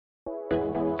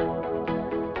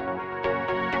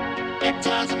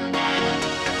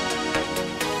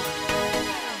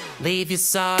Leave your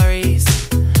sorries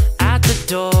at the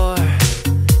door.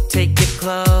 Take your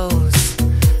clothes,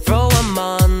 throw them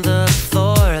on the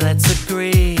floor. Let's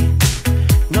agree,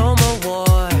 no more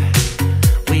war.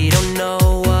 We don't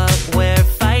know what we're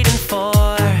fighting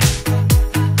for.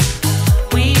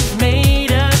 We've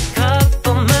made a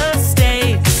couple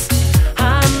mistakes.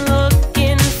 I'm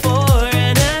looking for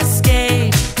an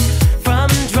escape from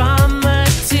drama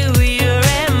to your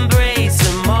embrace.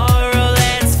 Tomorrow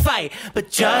let's fight, but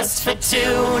just for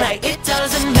tonight. It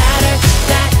doesn't matter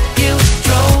that you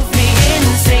drove me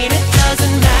insane. It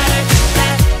doesn't matter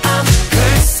that I'm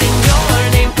cursing your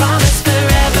name. Promise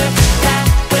forever that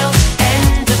we'll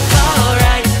end up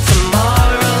alright.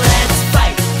 Tomorrow let's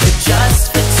fight, but just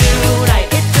for tonight.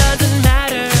 It doesn't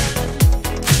matter.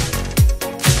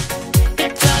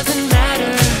 It doesn't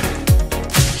matter.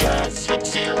 Just for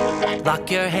tonight. Lock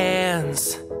your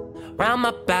hands round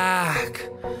my back.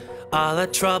 All the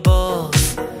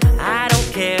troubles, I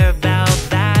don't care about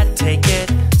that. Take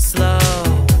it slow,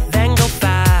 then go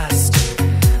fast.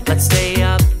 Let's stay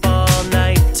up all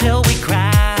night till we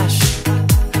crash.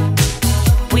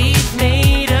 We've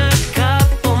made a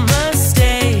couple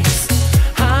mistakes.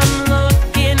 I'm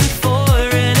looking for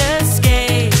an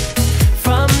escape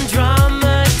from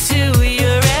drama to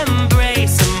your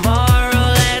embrace. Tomorrow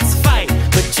let's fight,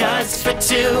 but just for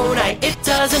tonight. It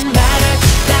doesn't matter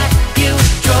that you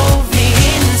drove me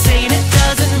insane. It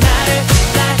doesn't matter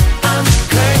that I'm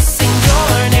cursing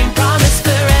your name. Promise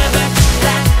forever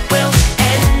that we'll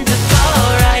end up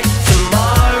alright.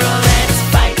 Tomorrow let's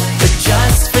fight, but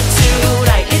just for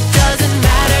tonight. It doesn't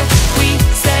matter, we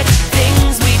said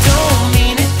things we don't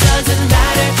mean. It doesn't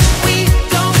matter, we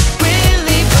don't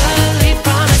really believe.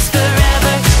 Promise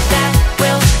forever that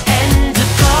we'll end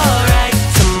up alright.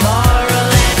 Tomorrow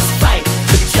let's fight,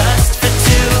 but just for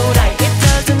tonight. It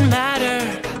doesn't matter.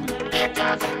 It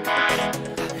doesn't matter.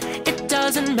 It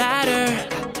doesn't matter.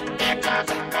 It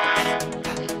doesn't matter.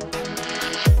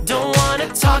 Don't wanna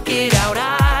talk it out.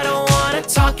 I don't wanna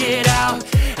talk it out.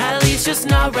 At least just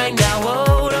not right now.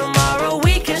 Oh, tomorrow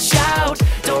we can shout.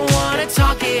 Don't wanna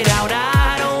talk it out.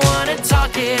 I don't wanna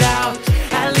talk it out.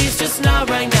 At least just not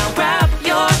right now. Wrap